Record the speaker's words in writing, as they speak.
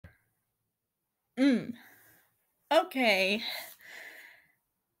Mm. Okay.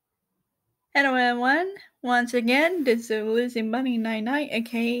 Hello everyone. Once again, this is Lizzie Bunny 99,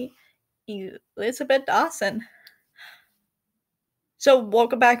 aka Elizabeth Dawson. So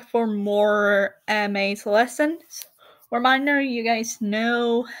welcome back for more MA's lessons. Reminder, you guys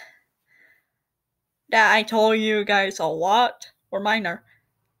know that I told you guys a lot. Reminder,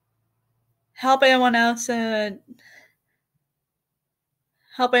 help anyone else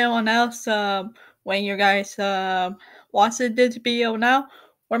when you guys watching this video now.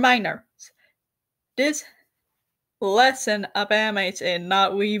 Reminder, this lesson of animes is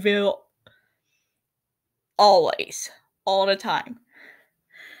not revealed always, all the time.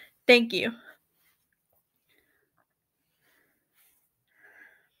 Thank you.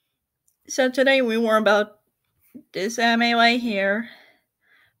 So today we learn about this anime right here,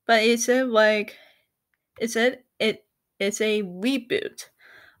 but it's a it's a reboot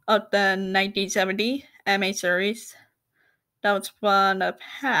of the 1970 anime series that was from the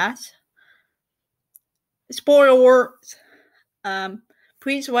past. Spoiler words.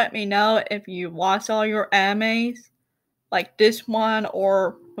 Please let me know if you watch all your animes, like this one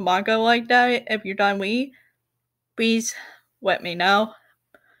or the manga like that. If you're done with, please let me know.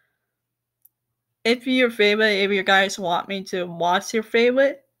 If your favorite, if you guys want me to watch your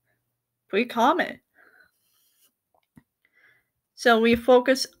favorite, please comment. So we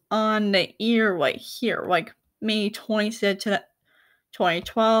focus on the year right here, like May 26th to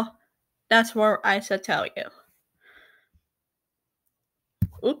 2012. That's what I should tell you.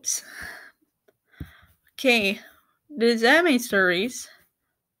 Oops. Okay, this anime series,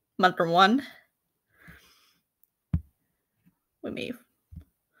 Mother 1, with me.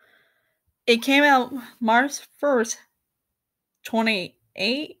 It came out March 1st,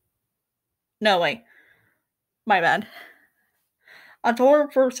 28. No, wait. My bad. October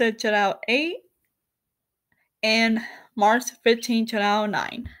 1st, 2008, and March 15,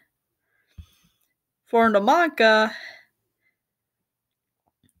 2009. For the manga,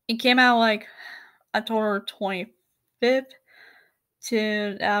 it came out like October 25th,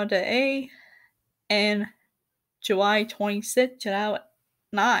 2008, and July 26th,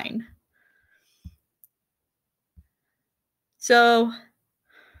 2009. So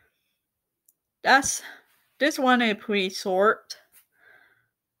this one is pretty short.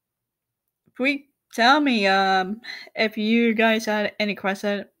 Please tell me if you guys had any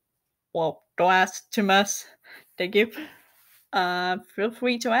questions. Well, don't ask too much. Thank you. Feel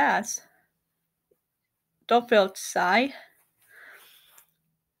free to ask. Don't feel shy.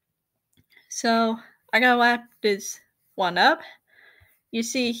 So I gotta wrap this one up. You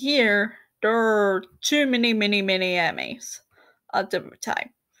see here, there are too many animes at the time.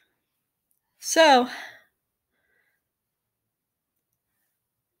 So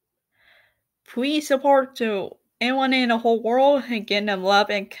please support to anyone in the whole world and give them love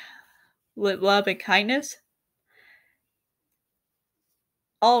and kindness.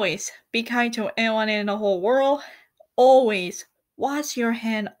 Always be kind to anyone in the whole world. Always wash your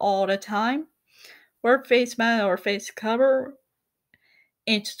hand all the time. Wear face mask or face cover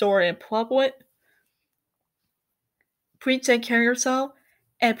in store and public. Please take care of yourself,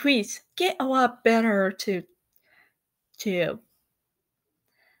 and please get a lot better to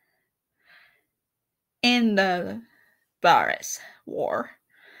end the virus war.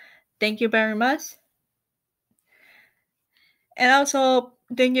 Thank you very much. And also,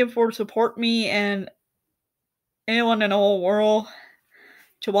 thank you for support me and anyone in the whole world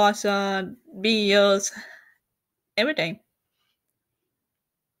to watch videos, everything.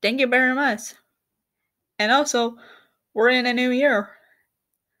 Thank you very much. And also, we're in a new year.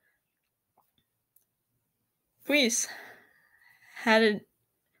 Please, had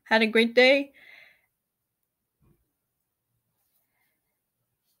a great day.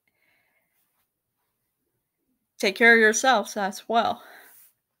 Take care of yourselves as well.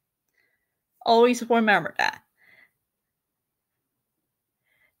 Always remember that.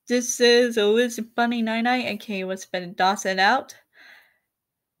 This is Elizabeth Bunny 99, aka what's been Dawson out.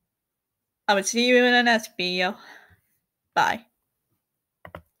 I will see you in the next video. Bye.